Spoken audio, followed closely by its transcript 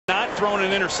thrown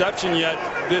an interception yet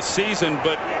this season,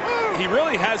 but he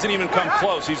really hasn't even come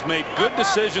close. He's made good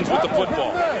decisions with the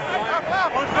football.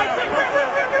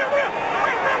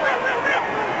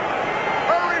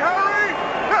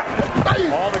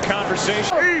 All the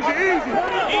conversation.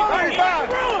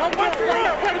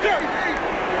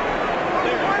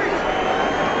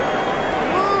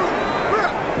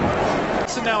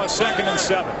 So now it's 2nd and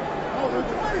 7.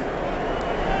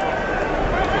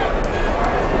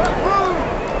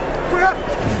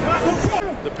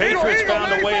 The Patriots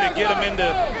found a way to get him into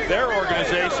their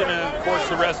organization, and of course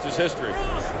the rest is history. The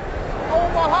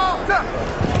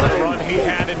run he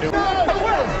had into him.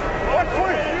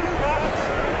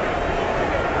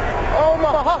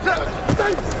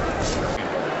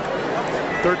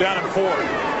 3rd down and 4.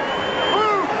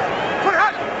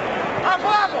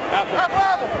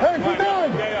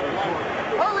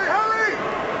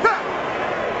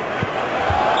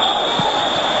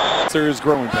 There is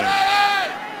growing pains.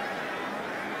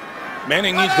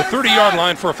 Manning needs the 30-yard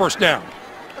line for a first down.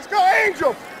 Let's go,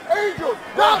 Angels! Angels!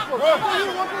 Angels!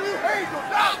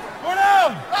 Go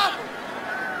down!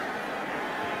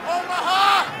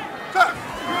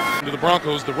 To the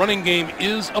Broncos, the running game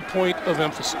is a point of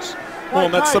emphasis. Well,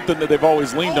 and that's something that they've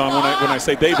always leaned on. When I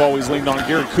say they've always leaned on,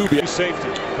 Gary Kubiak. Safety.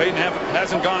 Peyton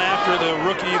hasn't gone after the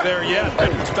rookie there yet.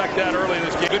 Didn't expect that early in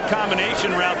this game. Good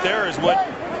combination route there is what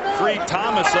freed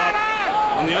Thomas up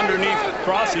on the underneath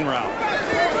crossing route.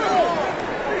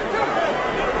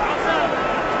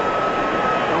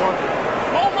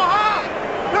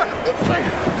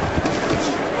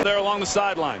 There along the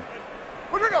sideline.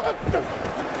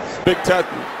 Big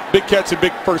catch and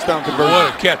big first down conversion.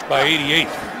 What a catch by 88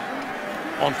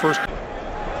 on first.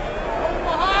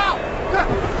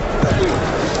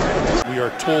 We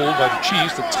are told by the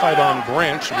Chiefs that Tyvon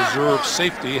Branch, reserve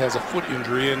safety, has a foot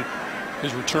injury and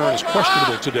his return is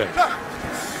questionable today.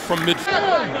 From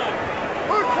midfield.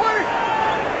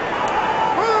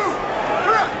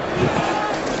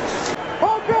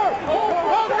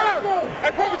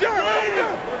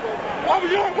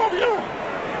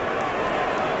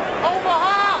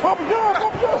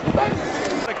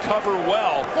 Cover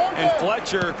well, and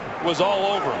Fletcher was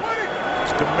all over him.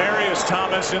 It's Demaryius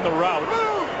Thomas in the route,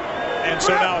 and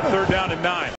so now 3rd down and 9.